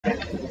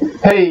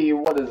Hey,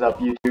 what is up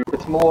YouTube?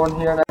 It's Malone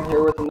here, and I'm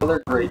here with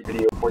another great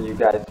video for you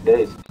guys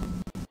today.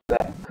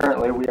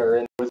 Currently, we are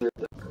in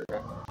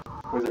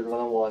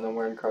Wizard101, and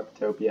we're in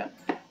Krokotopia.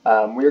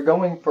 We are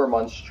going for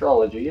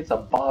Monstrology. It's a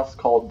boss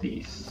called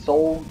the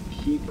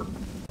Soulkeeper.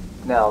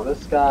 Now,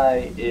 this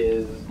guy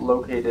is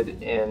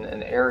located in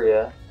an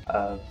area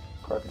of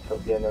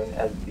Krokotopia known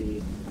as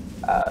the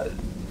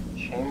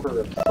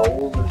Chamber of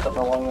Souls or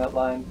something along that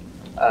line.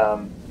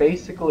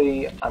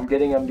 Basically, I'm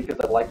getting him because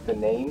I like the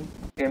name,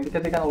 and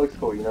because he kind of looks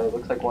cool, you know, it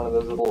looks like one of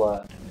those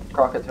little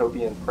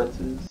Krokotopian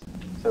princes.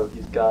 So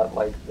he's got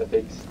like the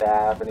big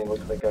staff, and he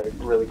looks like a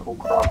really cool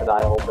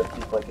crocodile, but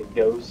he's like a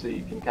ghost, so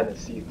you can kind of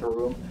see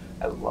through him.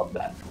 I love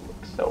that. It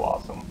looks so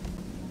awesome.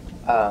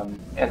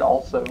 And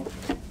also,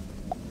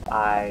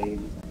 I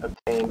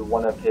obtained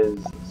one of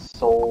his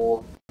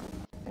soul...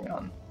 Hang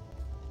on.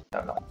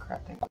 No, not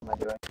crafting. What am I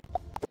doing?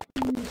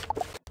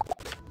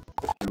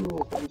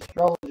 Tools,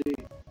 Monstrology,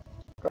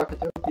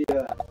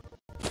 Krokotopia.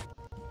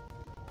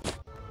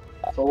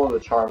 Soul of the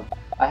Charm.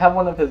 I have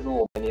one of his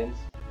little minions,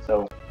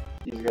 so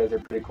these guys are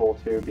pretty cool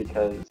too,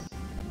 because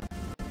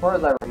as far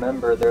as I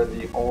remember, they're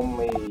the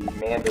only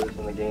manders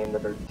in the game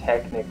that are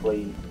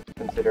technically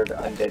considered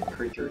undead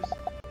creatures.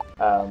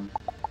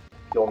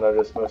 You'll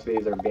notice most of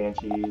these are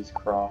banshees,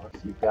 crocs,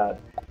 you've got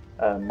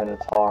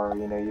minotaur,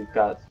 you know, you've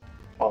got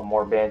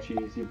more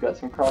banshees, you've got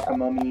some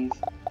crocomummies,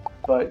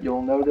 but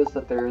you'll notice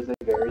that there is a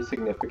very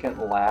significant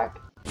lack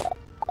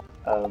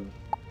of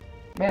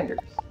manders.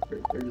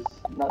 There's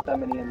not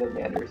that many undead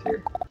manders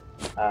here.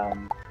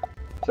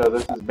 So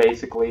this is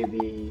basically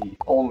the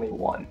only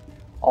one.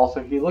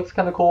 Also, he looks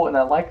kind of cool, and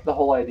I like the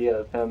whole idea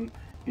of him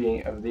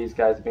being, of these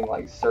guys being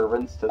like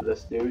servants to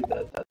this dude.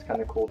 That's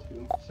kind of cool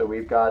too. So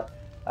we've got,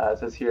 it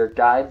says here,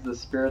 guides the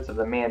spirits of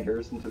the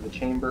manders into the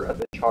chamber of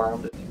the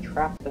charmed to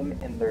trap them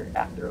in their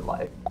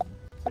afterlife.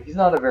 So he's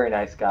not a very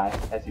nice guy,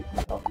 as you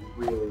can tell.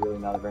 He's really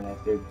not a very nice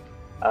dude.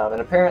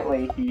 And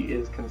apparently he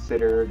is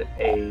considered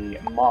a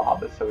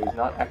mob, so he's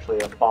not actually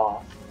a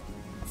boss,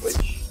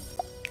 which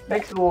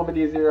makes it a little bit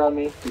easier on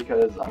me,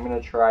 because I'm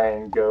gonna try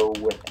and go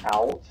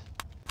without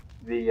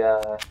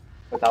the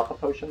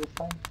potion this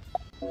time.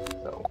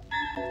 So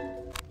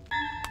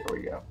there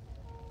we go.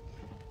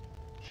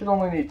 Should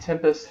only need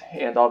Tempest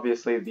and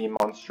obviously the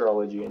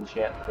Monstrology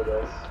enchant for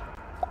this.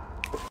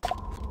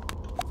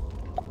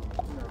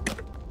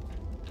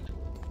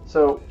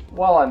 So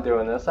while I'm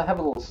doing this, I have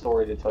a little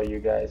story to tell you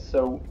guys.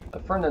 So a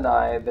friend and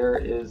I, there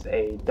is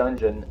a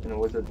dungeon in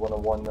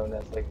Wizard101 known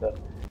as like the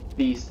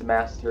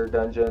Beastmaster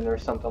dungeon or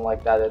something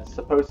like that. It's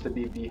supposed to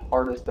be the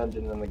hardest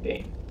dungeon in the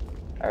game.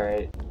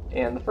 Alright,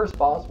 and the first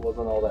boss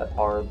wasn't all that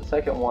hard. The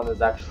second one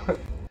is actually,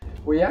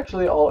 we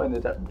actually all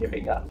ended up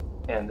giving up,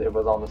 and it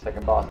was on the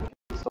second boss, and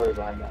here's the story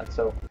behind that.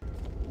 So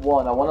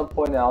one, I want to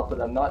point out that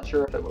I'm not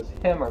sure if it was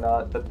him or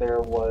not, but there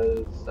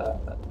was,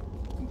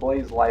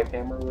 Blaze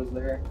Lifehammer was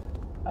there.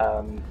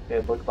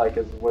 It looked like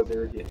his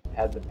wizard, he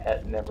had the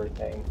pet and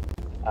everything.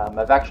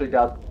 I've actually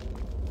got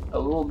a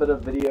little bit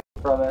of video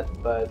from it,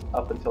 but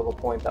up until the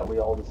point that we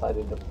all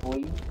decided to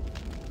flee.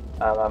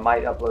 I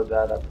might upload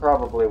that. I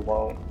probably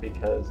won't,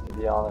 because to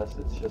be honest,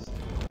 it's just,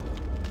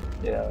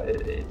 you know,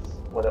 it's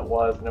what it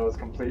was, and it was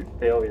complete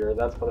failure.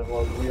 That's what it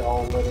was. We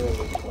all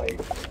literally,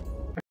 like,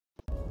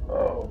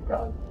 oh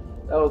god,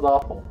 that was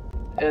awful.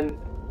 And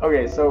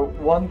okay, so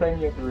one thing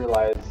you have to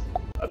realize,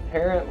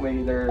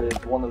 apparently there is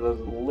one of those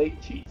late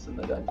cheats in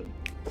the dungeon.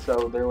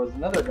 So there was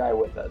another guy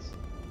with us,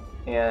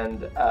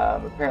 and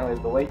apparently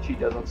the late cheat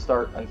doesn't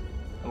start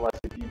unless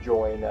if you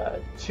join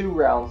 2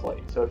 rounds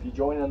late. So if you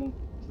join into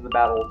the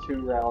battle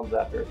 2 rounds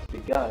after it's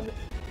begun,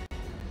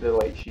 the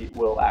late cheat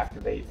will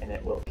activate and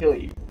it will kill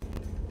you.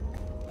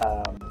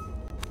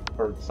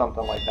 Or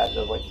something like that,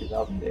 does like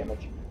 2,000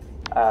 damage.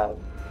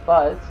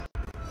 But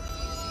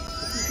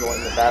if you join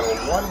the battle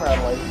 1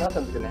 round late,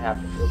 nothing's going to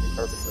happen. You'll be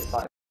perfectly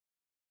fine.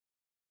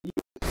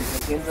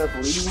 He ended up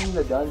leaving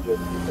the dungeon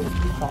because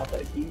he thought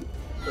that he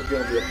was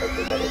going to be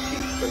affected by the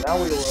cheat. So now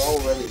we were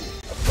already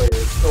a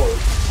player's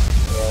choice,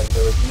 and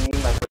there was me,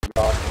 my friend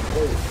Josh, and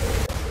Blaze. So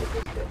we were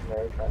just sitting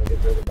there trying to get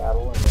through the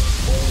battle, and then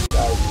Blaze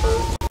died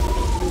first. He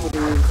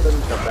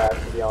couldn't come back,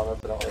 to be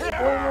honest. I don't really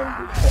blame him,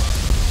 because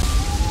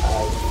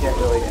you can't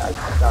really, I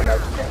found out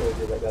you can't really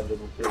do that dungeon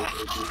with 2 or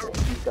 3 people.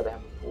 You've got to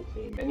have a full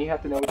team, and you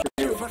have to know what you're doing.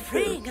 For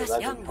freeing us,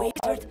 young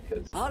wizard.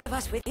 All of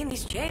us within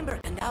this chamber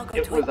can now go to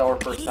it was our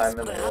first time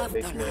in there, at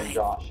least me and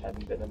Josh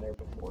hadn't been in there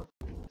before.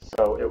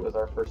 So it was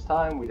our first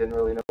time, we didn't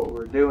really know what we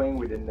were doing,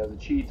 we didn't know the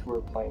cheats, we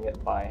were playing it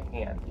by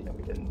hand, you know,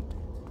 we didn't,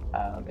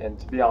 and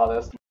to be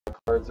honest, my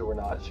cards were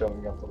not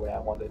showing up the way I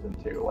wanted them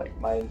to. Like,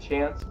 my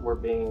enchants were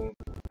being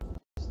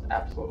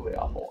absolutely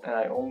awful, and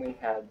I only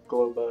had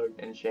Glowbug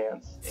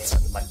enchants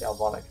and my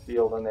Galvanic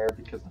Field in there,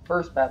 because the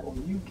first battle,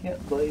 you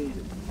can't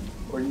blade,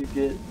 or you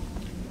get,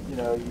 you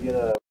know, you get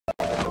a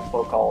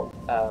spell called,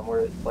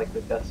 where it's like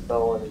the death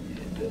spell, and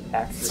it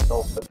attacks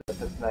yourself, but it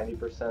has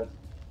 90%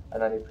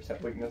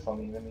 weakness on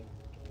the enemy.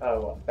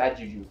 Oh, bad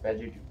juju.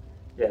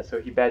 Yeah,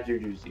 so he bad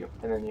jujus you,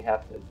 and then you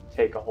have to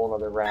take a whole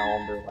other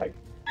round, or like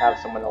have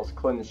someone else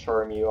cleanse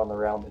charm you on the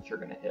round that you're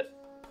gonna hit.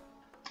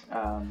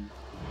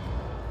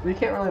 You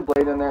can't really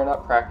blade in there,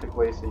 not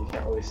practically, so you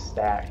can't really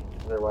stack.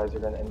 Otherwise,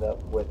 you're going to end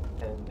up with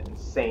an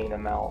insane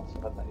amount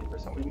of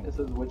 90%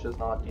 weaknesses, which is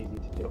not easy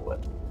to deal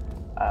with.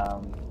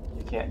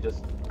 You can't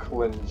just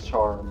cleanse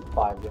charm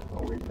 5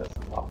 different weaknesses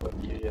off of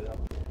you, you know.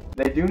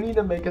 They do need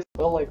to make a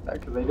spell like that,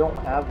 because they don't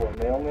have one.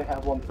 They only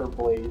have one for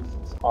blades,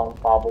 on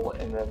Fobble,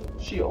 and then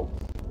shields,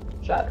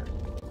 shatter.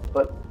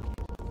 But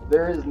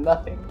there is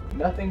nothing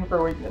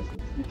for weaknesses.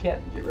 You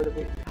can't get rid of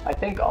it. I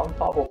think on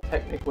Fobble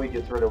technically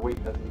gets rid of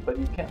weaknesses, but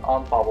you can't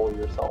on Fobble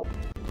yourself.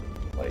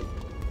 Like,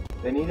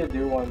 they need to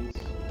do ones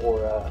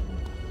for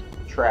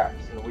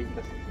traps and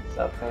weaknesses and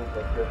stuff, things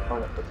that your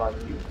opponent puts on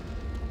you.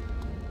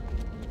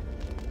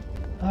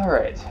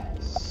 Alright,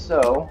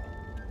 so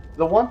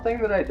the one thing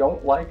that I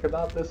don't like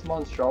about this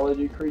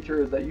Monstrology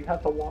creature is that you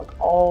have to walk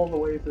all the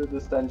way through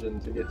this dungeon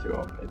to get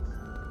to him.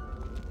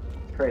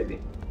 It's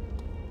crazy.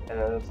 And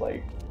then it's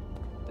like,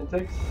 it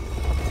takes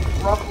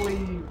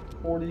roughly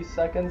 40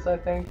 seconds, I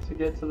think, to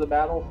get to the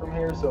battle from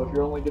here, so if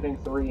you're only getting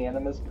 3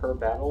 animus per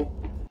battle,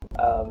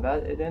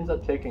 it ends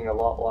up taking a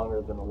lot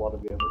longer than a lot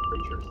of the other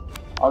creatures.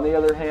 On the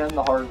other hand,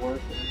 the hard work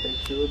that it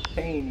takes to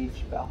obtain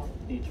each boss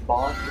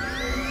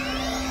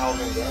and how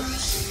they get,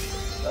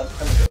 that's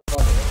kind of the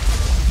fun of it.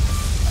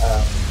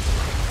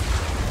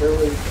 There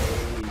was a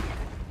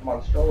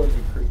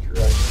Monstrology creature, I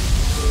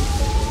think,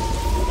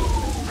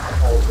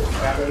 called the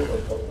Shadow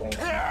of the Land.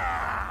 And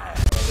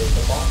there's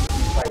a boss that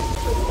you fight in,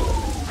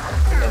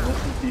 and this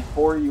is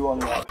before you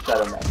unlock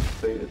Shadow Magic,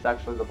 so it's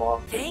actually the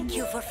boss that Thank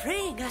you for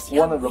freeing us, one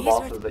young of the wizard.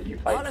 bosses that you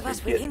fight. All of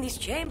us within this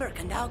chamber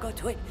can now go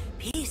to a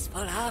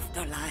peaceful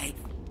afterlife.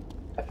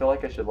 I feel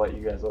like I should let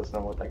you guys listen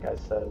to what that guy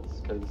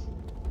says, because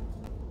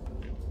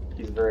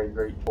he's very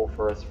grateful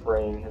for us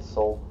freeing his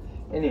soul.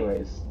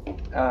 Anyways,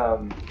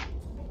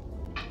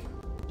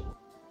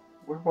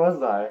 where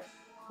was I?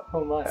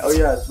 Oh my, oh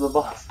yeah, it's the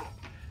boss.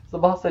 It's the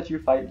boss that you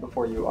fight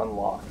before you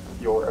unlock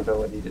your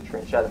ability to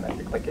train Shadow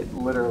Magic. Like, it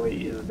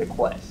literally is the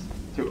quest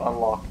to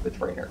unlock the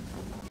trainer.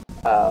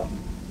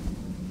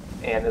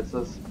 And it's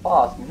this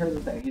boss, and here's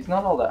the thing, he's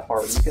not all that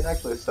hard. You can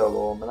actually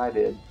solo him, and I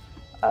did.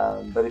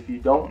 But if you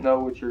don't know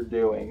what you're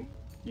doing,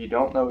 you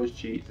don't know his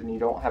cheats, and you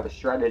don't have a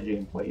strategy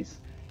in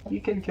place, he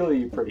can kill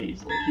you pretty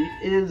easily.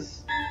 He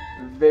is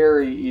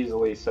very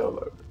easily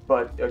soloed,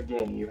 but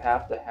again, you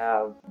have to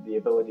have the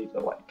ability to,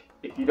 like,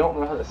 if you don't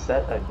know how to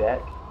set a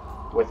deck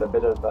with a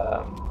bit of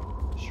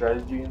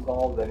strategy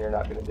involved, then you're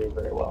not going to do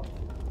very well.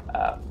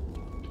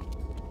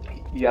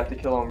 You have to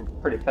kill him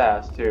pretty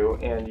fast too,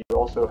 and you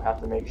also have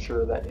to make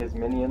sure that his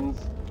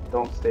minions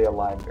don't stay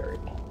alive very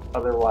long.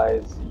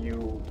 Otherwise,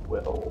 you'll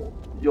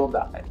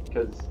die.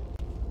 Because,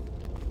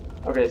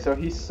 okay, so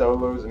he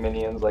solos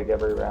minions like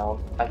every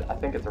round. I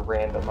think it's a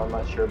random, I'm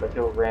not sure, but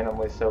he'll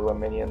randomly solo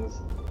minions,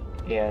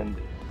 and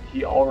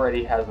he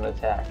already has an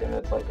attack, and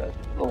it's like a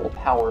little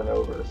power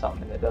nova or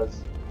something.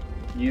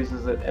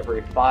 Uses it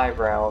every 5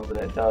 rounds, and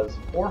it does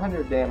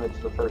 400 damage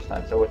the first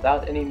time. So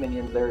without any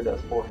minions there, it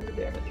does 400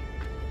 damage.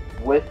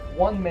 With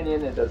one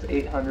minion, it does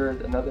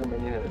 800, another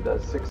minion, it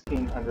does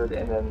 1600,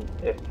 and then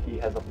if he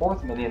has a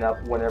 4th minion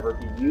up, whenever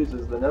he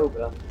uses the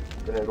Nova,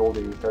 then it'll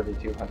do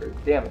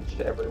 3200 damage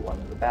to everyone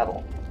in the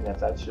battle. And if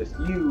that's just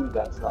you,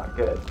 that's not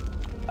good.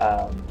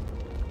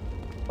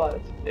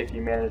 But if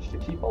you manage to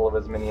keep all of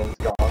his minions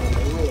gone, and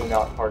they're really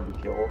not hard to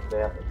kill, they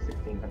have like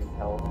 1600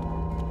 health,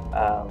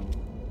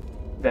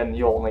 then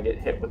you'll only get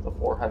hit with the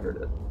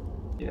 400.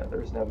 You know,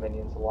 there's no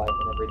minions alive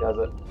whenever he does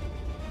it.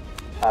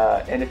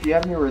 And if you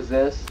have any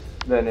resist,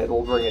 then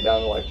it'll bring it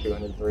down to like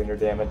 200, 300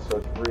 damage, so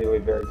it's really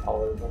very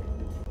tolerable.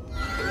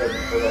 It doesn't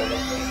hurt all that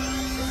much.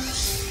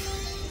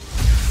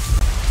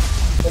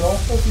 And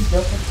also, he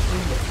doesn't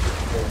seem to hit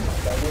very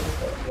much. I noticed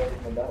that he does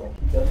in the battle.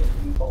 He doesn't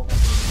use all that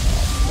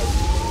much.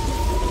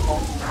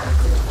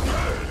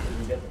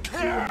 He doesn't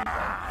do anything.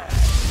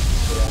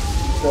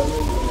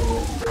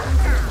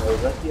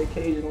 Yeah, he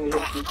occasionally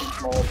hits you some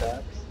small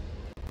attacks.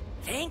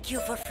 Thank you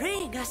for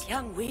freeing us,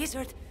 young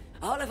wizard.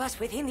 All of us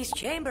within this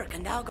chamber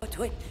can now go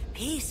to a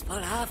peaceful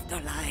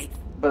afterlife.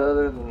 But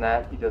other than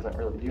that, he doesn't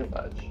really do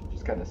much. He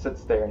just kind of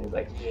sits there and he's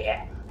like,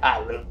 yeah, I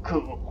look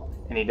cool.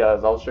 And he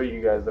does. I'll show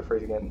you guys the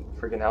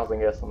freaking housing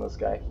guest on this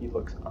guy. He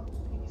looks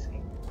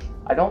amazing.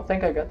 I don't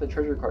think I got the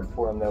treasure card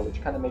for him though,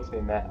 which kind of makes me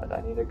mad.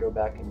 I need to go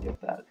back and get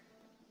that.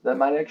 That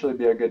might actually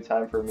be a good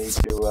time for me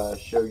to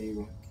show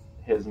you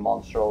his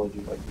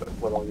Monstrology, like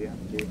what all you have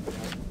to do for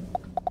him.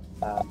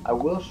 I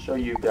will show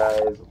you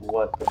guys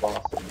what the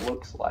boss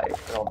looks like.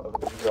 I don't know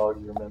if you all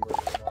remember or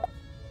not.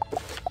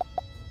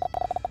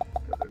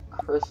 Go to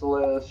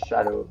Chrysalis,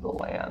 Shadow of the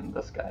Land,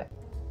 this guy.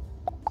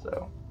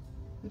 So,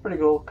 he's pretty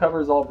cool.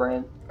 Covers all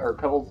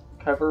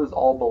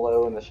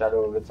below in the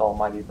shadow of its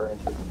almighty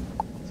branches.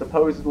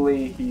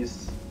 Supposedly,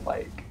 he's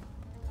like,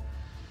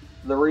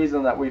 the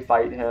reason that we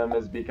fight him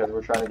is because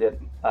we're trying to get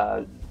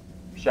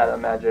Shadow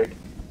Magic,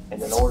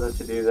 and in order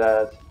to do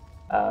that,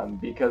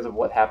 because of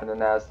what happened in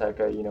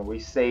Azteca, you know,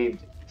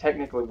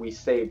 technically we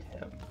saved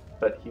him,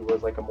 but he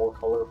was like a more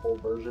colorful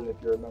version, if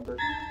you remember.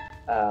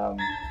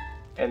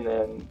 And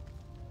then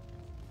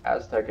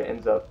Azteca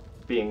ends up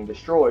being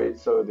destroyed.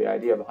 So the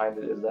idea behind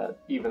it is that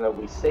even though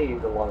we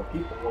saved a lot of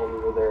people while we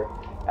were there,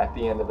 at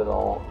the end of it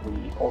all,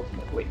 we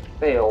ultimately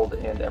failed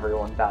and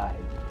everyone died.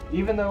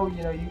 Even though,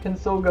 you know, you can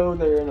still go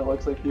there and it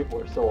looks like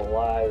people are still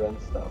alive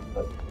and stuff,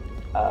 but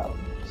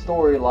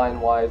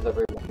storyline-wise,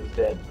 everyone is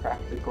dead.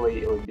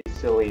 Practically, it would be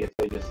silly if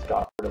they just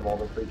got rid of all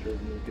the creatures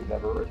and you could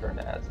never return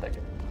to Aztec.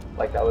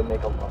 Like, that would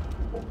make a lot of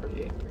people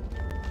pretty angry.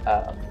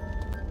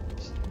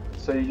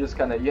 So you just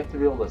kind of, you have to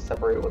be able to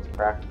separate what's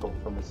practical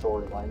from the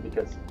storyline,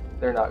 because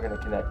they're not going to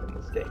connect in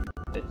this game.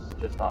 It's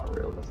just not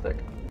realistic.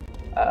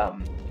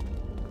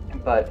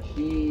 But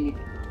the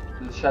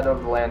Shadow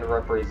of the Land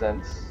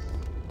represents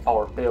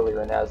our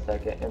failure in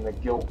Aztec and the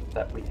guilt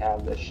that we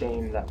have, the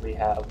shame that we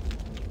have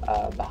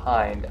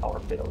behind our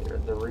failure.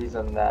 The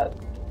reason that,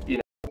 you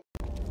know,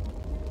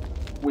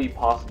 we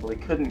possibly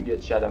couldn't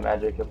get shadow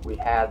magic if we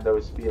had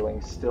those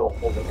feelings still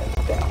holding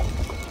us down.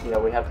 You know,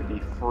 we have to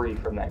be free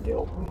from that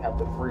guilt. We have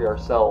to free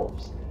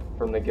ourselves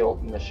from the guilt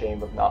and the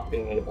shame of not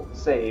being able to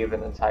save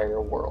an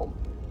entire world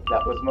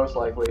that was most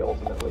likely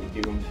ultimately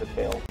doomed to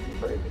fail from the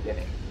very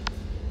beginning.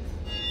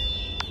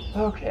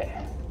 Okay.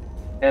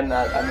 And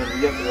that, I mean,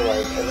 you have to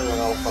realize everyone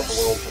else thought the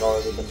world had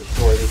already been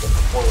destroyed even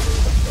before we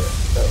went there.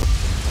 So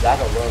that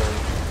alone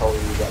can tell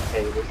you that,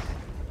 hey, this,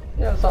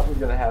 you know, something's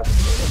gonna happen.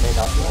 It may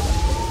not be all that.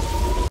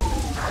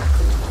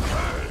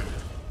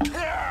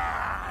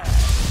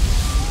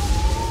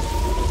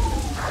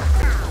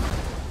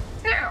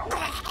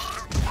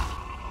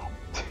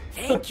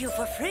 Thank you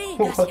for freeing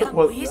us, young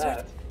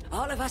wizard.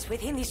 All of us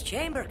within this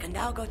chamber can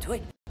now go to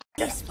a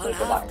peaceful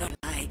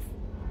afterlife.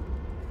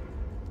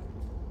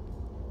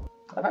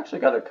 I've actually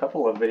got a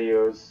couple of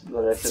videos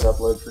that I should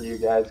upload for you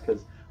guys,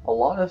 because a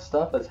lot of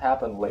stuff has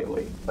happened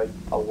lately. Like,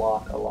 a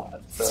lot.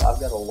 So I've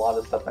got a lot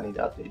of stuff I need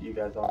to update you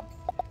guys on.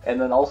 And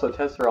then also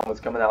Test Realm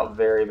is coming out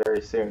very,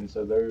 very soon,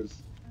 so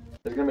there's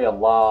going to be a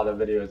lot of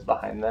videos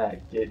behind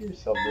that. Get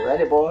yourselves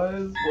ready,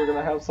 boys. We're going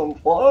to have some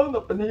fun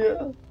up in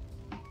here.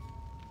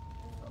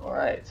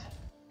 Alright.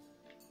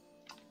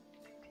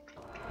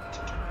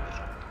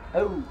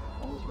 Oh,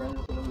 almost ran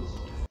into those.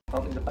 I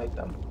don't need to fight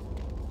them.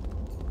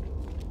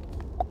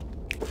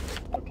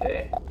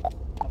 Okay,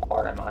 how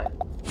far am I?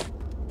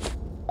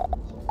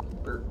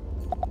 Soulkeeper,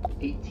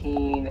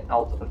 18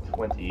 out of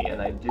 20,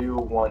 and I do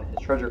want his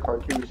treasure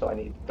card too, so I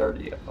need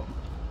 30 of them.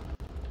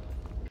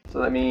 So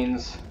that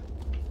means...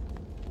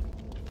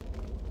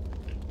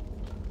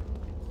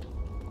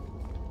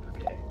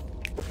 Okay.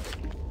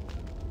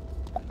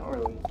 Not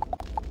really.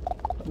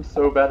 I'm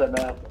so bad at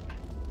math.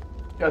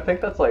 Yeah, I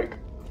think that's like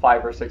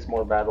 5 or 6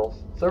 more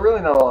battles. So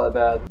really not all that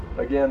bad.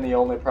 Again, the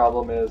only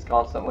problem is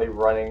constantly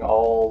running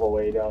all the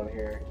way down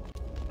here.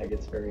 That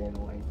gets very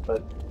annoying.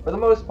 But for the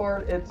most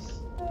part, it's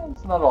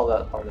not all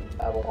that hard of a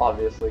battle,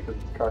 obviously, because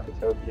it's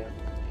Krokotopia.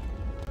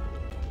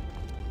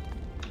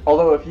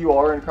 Although if you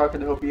are in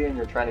Krokotopia and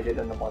you're trying to get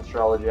into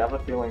Monstrology, I have a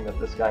feeling that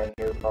this guy in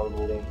here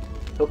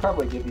he'll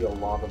probably give you a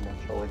lot of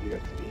Monstrology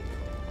XP.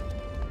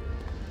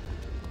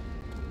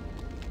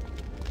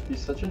 He's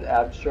such an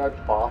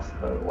abstract boss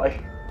though,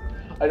 like,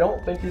 I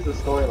don't think he's a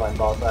storyline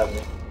boss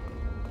either.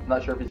 I'm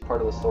not sure if he's part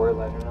of the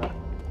storyline or not.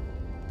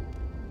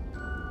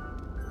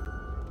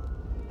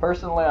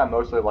 Personally, I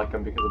mostly like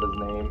him because of his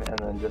name, and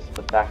then just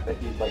the fact that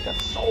he's like a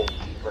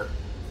Soulkeeper.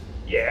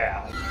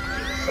 Yeah, he's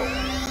a soul.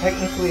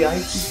 Technically, I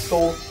keep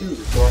souls too,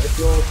 so I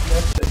feel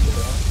connected, you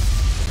know?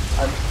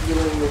 I'm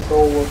stealing the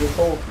soul of the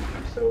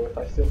Soulkeeper, so if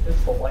I steal his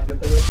soul, I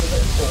get the rest of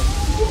their soul.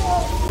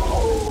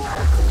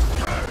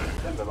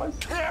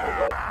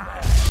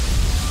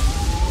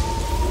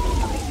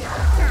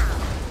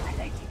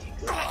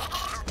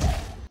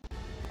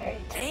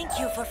 Thank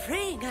you for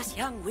freeing us,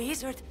 young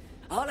wizard.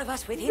 All of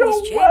us within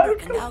this chamber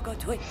can now go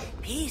to a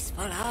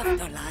peaceful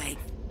afterlife.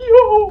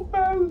 You're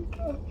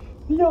welcome,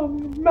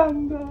 young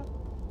Amanda.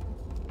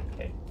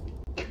 Okay.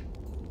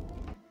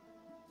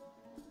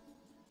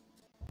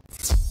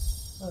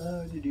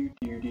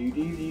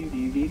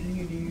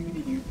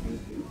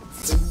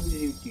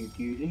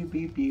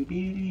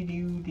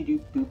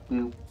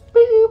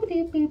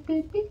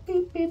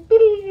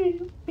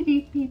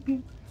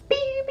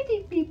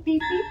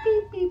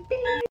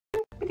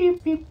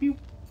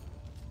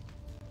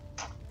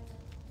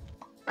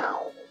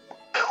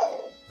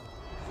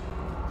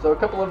 So a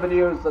couple of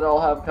videos that I'll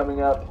have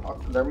coming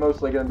up, they're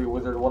mostly going to be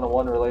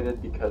Wizard101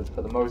 related, because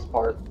for the most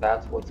part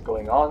that's what's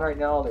going on right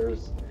now.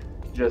 There's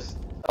just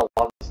a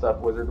lot of stuff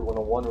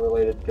Wizard101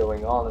 related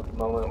going on at the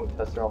moment with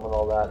Test Realm and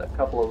all that. A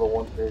couple of the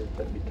ones that are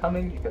going to be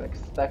coming, you can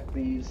expect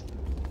these.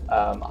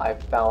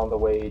 I've found a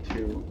way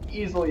to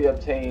easily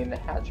obtain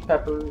hatch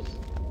peppers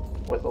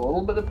with a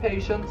little bit of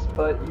patience,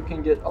 but you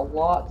can get a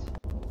lot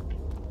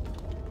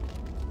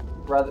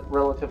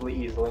relatively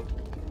easily.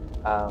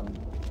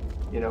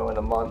 You know, in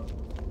a month,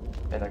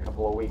 in a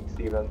couple of weeks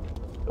even,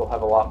 you'll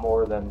have a lot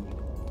more than...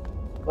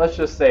 Let's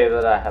just say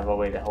that I have a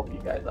way to help you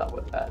guys out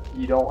with that.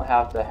 You don't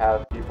have to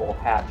have people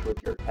hatch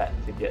with your pet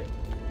to get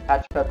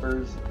hatch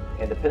peppers,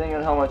 and depending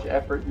on how much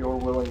effort you're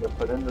willing to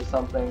put into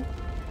something,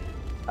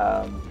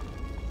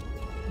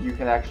 you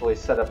can actually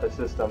set up a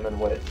system in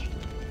which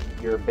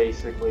you're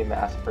basically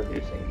mass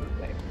producing the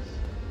things.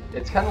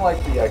 It's kind of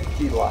like the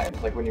key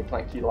limes, like when you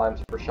plant key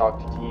limes for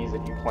shocked keys,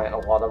 if you plant a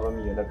lot of them,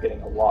 you end up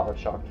getting a lot of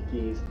shocked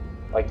keys.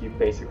 Like you've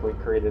basically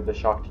created the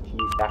shocked key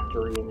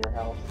factory in your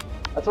house.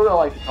 That's what I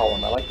like to call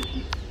them. I like to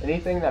keep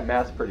anything that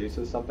mass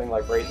produces something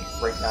like rank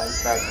 9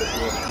 snacks with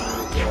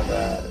DMPs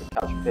and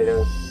couch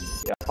potatoes.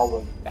 Yeah, I call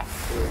them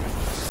factories.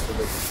 So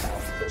they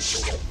can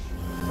so like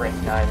rank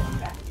 9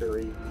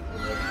 factory,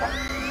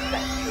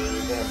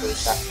 factories, amber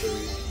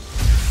factories.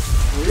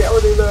 In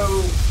reality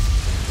though,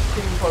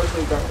 King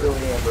Parsley's aren't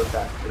really amber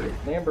factories.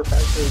 An amber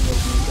factory would be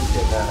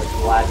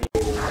freaking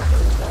gladiator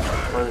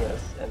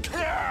furnace and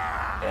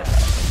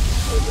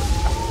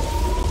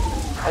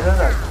I don't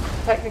know.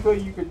 Technically,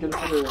 you could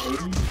consider it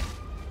 80.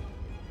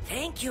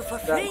 Thank you for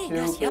freeing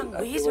us, young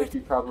wizard.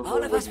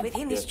 All of us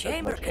within this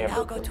chamber can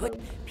now go to a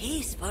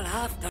peaceful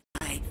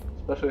afterlife.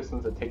 Especially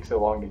since it takes so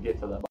long to get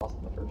to that boss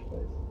in the first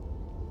place.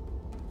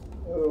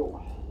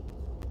 Oh.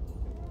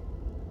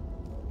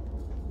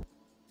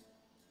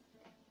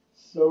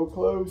 So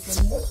close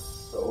and yet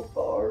so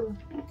far.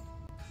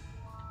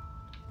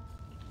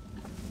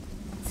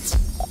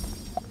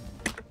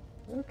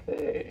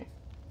 Okay.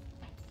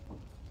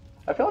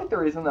 I feel like the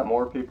reason that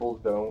more people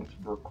don't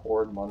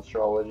record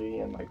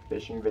monstrology and like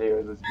fishing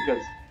videos is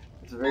because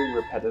it's very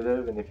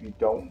repetitive, and if you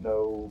don't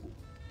know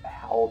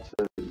how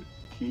to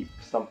keep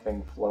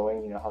something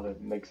flowing, you know, how to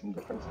make some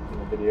differences in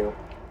the video,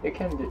 it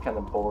can get kind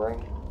of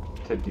boring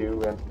to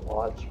do and to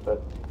watch,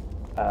 but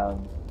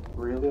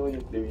really all you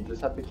have to do, you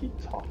just have to keep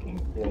talking,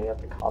 you know, you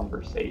have to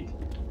conversate.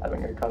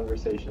 Having a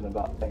conversation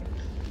about things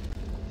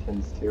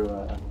tends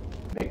to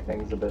make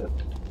things a bit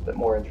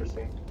more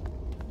interesting.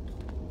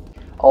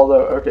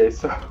 Although, okay,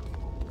 so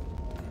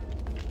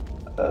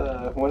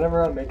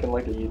whenever I'm making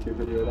like a YouTube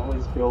video, it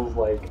always feels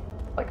like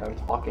I'm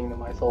talking to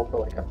myself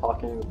or like I'm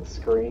talking to the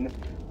screen.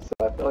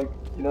 So I feel like,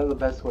 you know,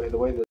 the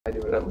way that I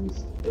do it, at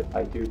least if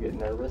I do get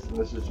nervous, and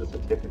this is just a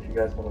tip if you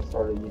guys want to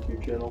start a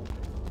YouTube channel,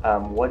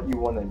 what you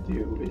want to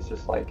do is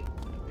just like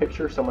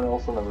picture someone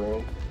else in the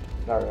room.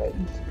 Alright,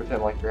 just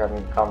pretend like you're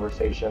having a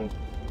conversation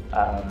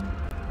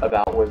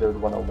about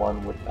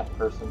Wizard101 with that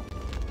person.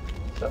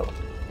 So,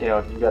 you know,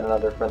 if you got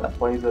another friend that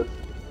plays it,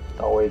 it's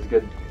always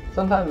good.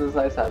 Sometimes it's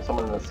nice to have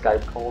someone in a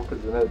Skype call,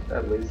 because then it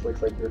at least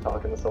looks like you're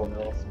talking to someone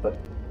else, but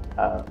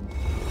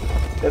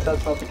if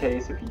that's not the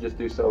case, if you just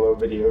do solo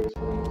videos for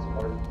the most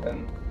part,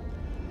 then,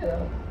 you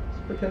know,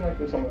 just pretend like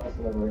there's someone else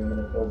in the room and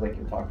it feels like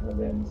you're talking to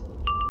them instead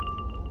of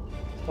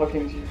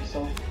talking to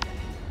yourself.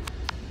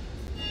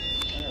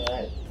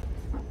 Alright.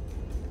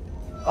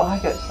 Oh, I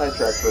got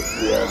sidetracked with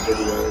the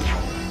videos.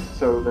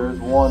 So there's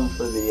one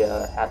for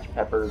the hatch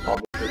peppers,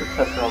 obviously the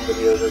test run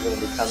videos are going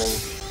to be coming.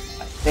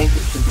 I think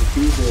it should be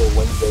Tuesday or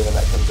Wednesday when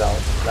that comes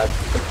out. That's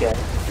again,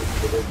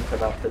 it doesn't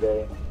come out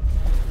today.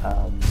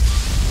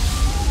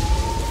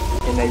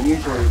 And they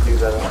usually do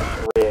that at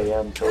like 3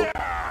 AM, so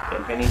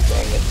if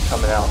anything, it's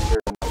coming out here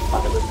in like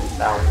 5 or 6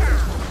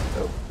 hours.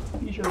 So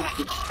usually you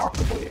could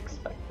possibly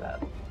expect that.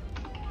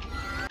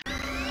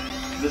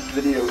 This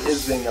video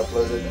is being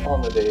uploaded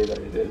on the day that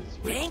it is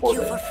recorded. Thank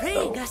you for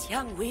freeing us,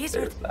 young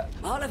wizard.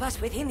 All of us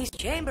within this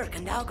chamber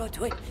can now go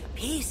to a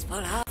peaceful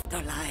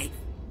afterlife.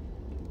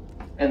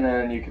 And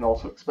then you can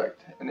also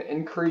expect an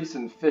increase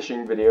in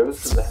fishing videos,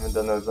 because I haven't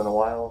done those in a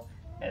while.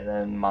 And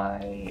then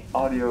my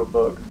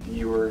audiobook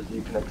viewers,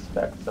 you can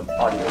expect some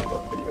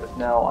audiobook videos.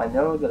 Now, I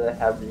know that I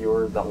have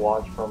viewers that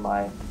watch from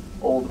my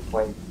old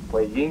Plague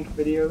Inc.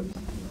 videos,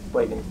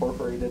 Plague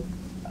Incorporated.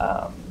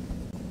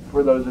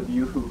 For those of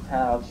you who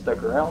have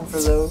stuck around for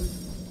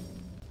those,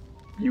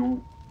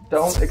 you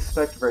don't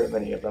expect very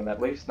many of them,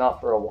 at least not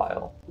for a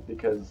while,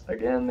 because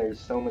again, there's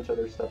so much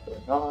other stuff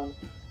going on.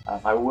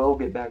 I will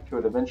get back to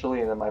it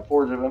eventually, and then my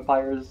Forge of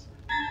Empires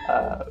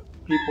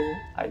people,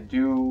 I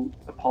do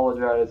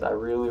apologize, I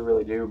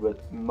really do,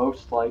 but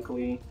most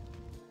likely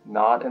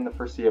not in the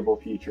foreseeable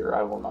future.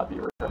 I will not be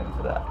returning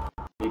to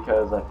that,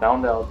 because I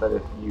found out that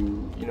if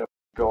you know,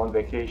 go on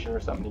vacation or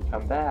something, you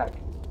come back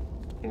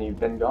and you've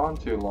been gone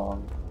too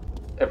long,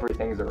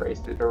 everything's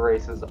erased. It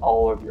erases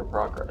all of your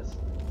progress.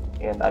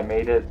 And I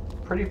made it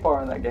pretty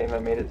far in that game. I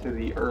made it to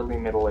the early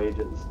Middle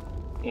Ages,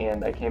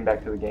 and I came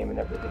back to the game and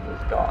everything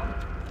was gone.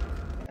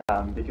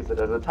 Because it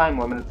has a time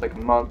limit, it's like a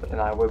month, and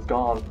I was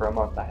gone for a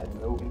month. I had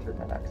no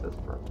internet access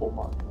for a full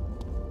month.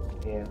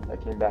 And I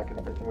came back and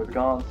everything was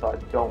gone, so I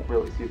don't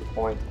really see the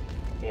point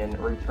in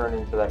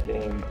returning to that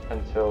game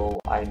until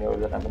I know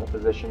that I'm in a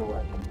position where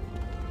I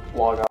can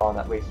log on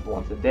at least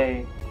once a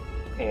day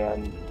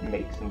and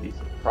make some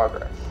decent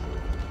progress.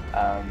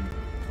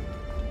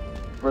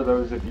 For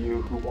those of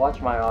you who watch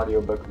my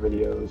audiobook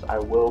videos, I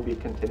will be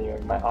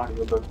continuing my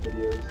audiobook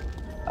videos.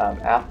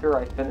 After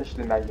I finish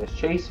the Magnus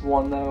Chase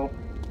one though,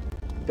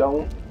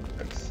 don't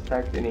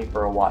expect any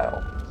for a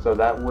while. So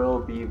that will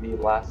be the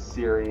last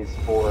series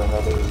for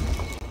another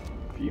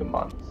few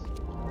months.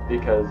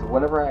 Because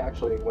whenever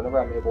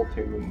I'm able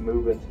to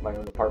move into my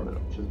own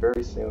apartment, which is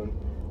very soon,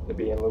 to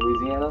be in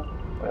Louisiana,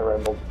 whenever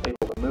I'm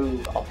able to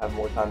move, I'll have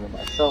more time to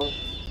myself,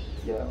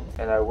 you know,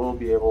 and I will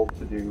be able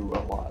to do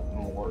a lot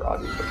more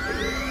audiobook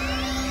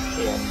videos.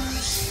 and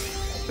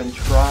I've been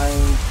trying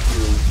to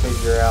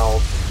figure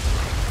out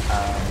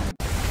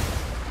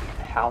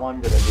how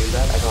I'm going to do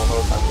that. I don't know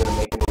if I'm going to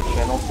make a new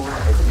channel for it.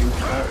 I do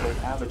currently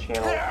have a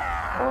channel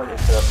already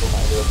set up for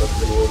my audiobook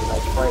videos, and I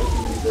tried to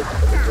use it,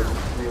 but it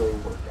didn't really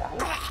work out.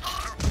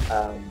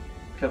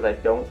 Because I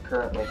don't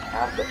currently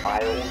have the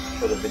files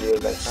for the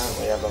videos I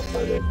currently have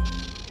uploaded,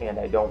 and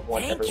I don't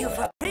want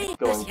everyone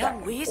going back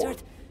and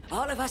Wizard.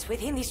 All of us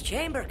within this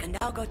chamber can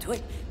now go to a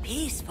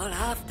peaceful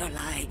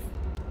afterlife.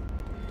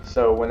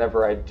 So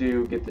whenever I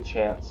do get the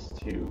chance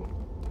to,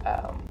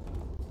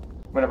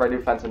 whenever I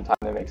do find some time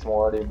to make some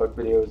more audiobook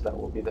videos, that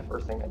will be the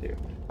first thing I do.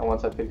 And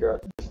once I figure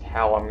out just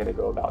how I'm going to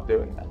go about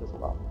doing that as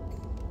well.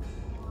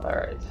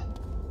 Alright.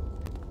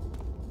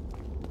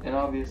 And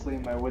obviously,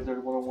 my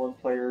Wizard101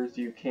 players,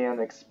 you can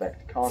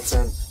expect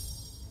content,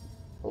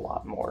 a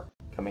lot more,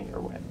 coming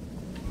your way.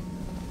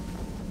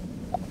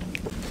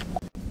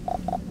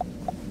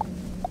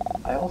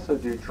 I also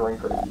do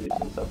drink reviews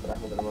and stuff, but I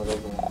haven't done one of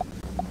those in a while.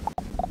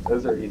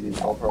 Those are easy,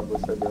 so I'll probably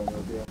start doing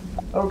those again.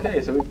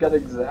 Okay, so we've got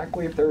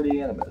exactly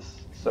 30 animus.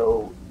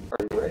 So, are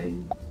you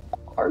ready?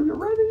 Are you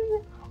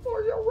ready?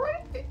 Are you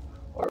ready?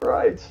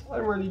 Alright,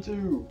 I'm ready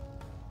too.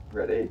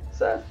 Ready,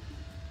 set,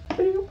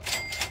 boop.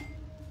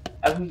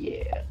 Oh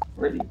yeah.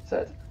 Ready,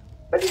 set,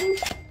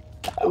 boop.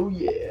 Oh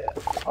yeah.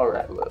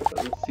 Alright,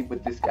 let's see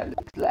what this guy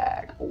looks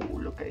like. Oh,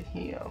 look at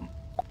him.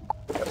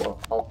 Okay, well,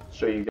 I'll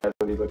show you guys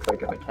what he looks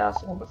like in the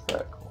castle. What's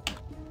that cool?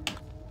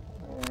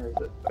 Where is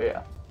it? Oh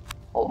yeah.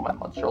 All of my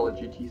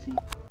Monstrology TC.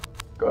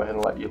 Go ahead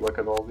and let you look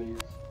at all these.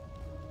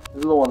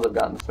 These are the ones I've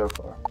gotten so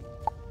far.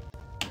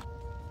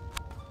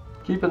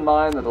 Keep in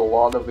mind that a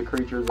lot of the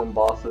creatures and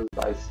bosses,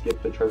 I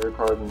skipped the treasure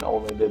card and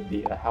only did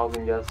the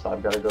housing guests, so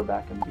I've got to go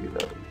back and do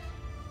those.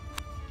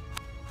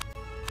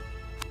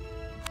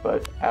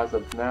 But as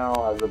of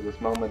now, as of this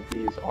moment,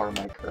 these are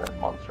my current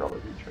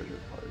Monstrology treasure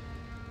cards.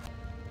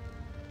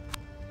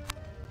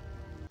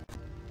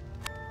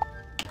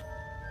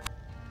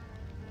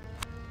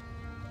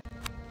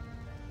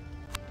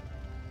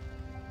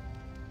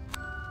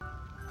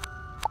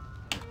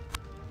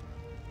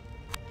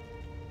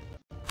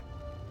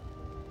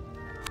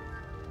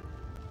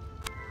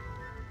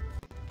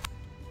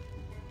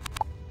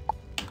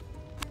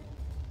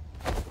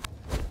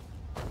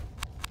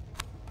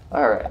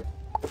 Alright,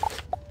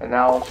 and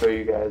now I'll show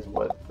you guys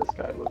what this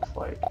guy looks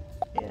like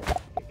in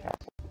the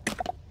castle.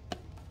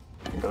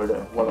 Go to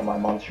one of my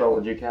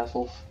Monstrology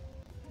castles.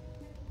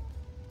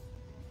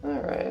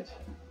 Alright,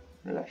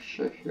 let's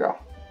see here.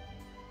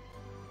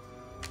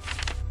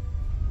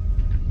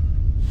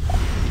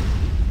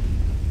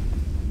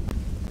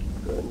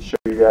 Go ahead and show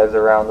you guys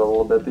around a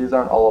little bit. These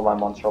aren't all of my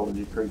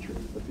Monstrology creatures,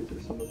 but these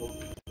are some of them.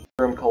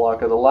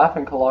 Krokotopia. The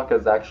Laughing Krokotopia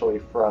is actually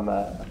from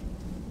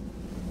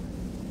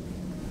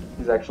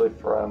he's actually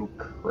from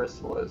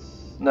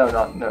Chrysalis. No,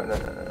 not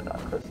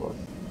Chrysalis.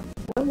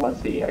 Where was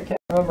he? I can't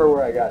remember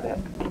where I got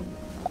him.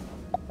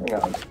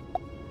 Hang on.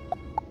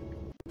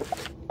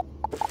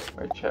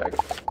 Let me check.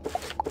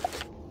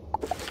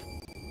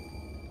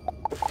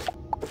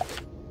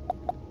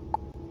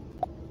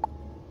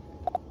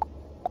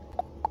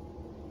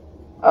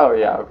 Oh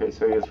yeah, okay,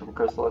 so he is from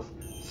Chrysalis.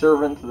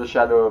 Servant to the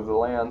Shadow of the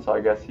Land, so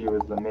I guess he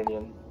was the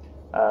minion.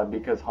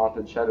 Because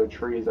haunted shadow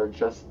trees are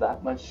just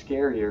that much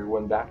scarier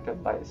when backed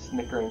up by a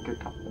snickering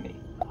cacophony.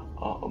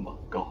 Oh my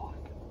god.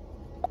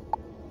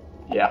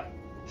 Yeah,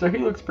 so he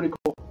looks pretty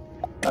cool.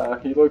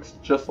 He looks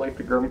just like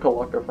the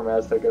Krokotopia from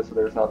Azteca, so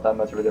there's not that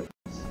much of a difference.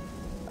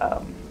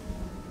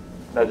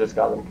 I just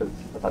got him because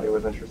I thought he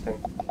was interesting.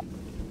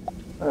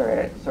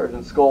 Alright,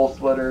 Sergeant Skull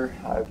Splitter.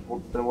 I've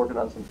been working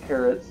on some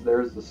parrots.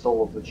 There's the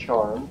Soul of the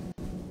Charm.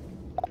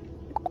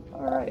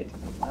 Alright,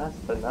 last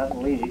but not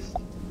least,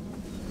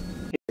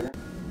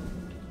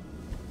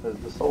 is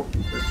the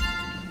Soulkeeper.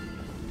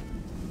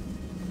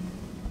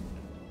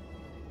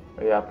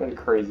 But yeah, I've got a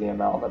crazy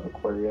amount of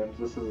aquariums.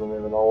 This isn't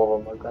even all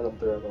of them. I've got them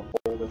throughout a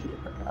whole bunch of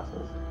different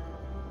castles.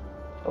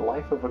 The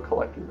life of a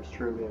collector is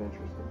truly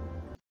interesting.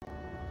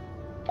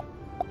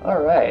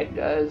 Alright,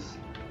 guys.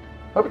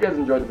 Hope you guys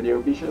enjoyed the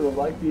video. Be sure to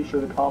like, be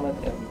sure to comment,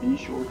 and be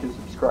sure to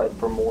subscribe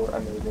for more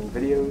amazing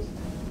videos.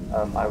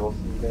 I will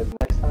see you guys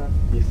next time.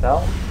 Peace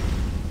out.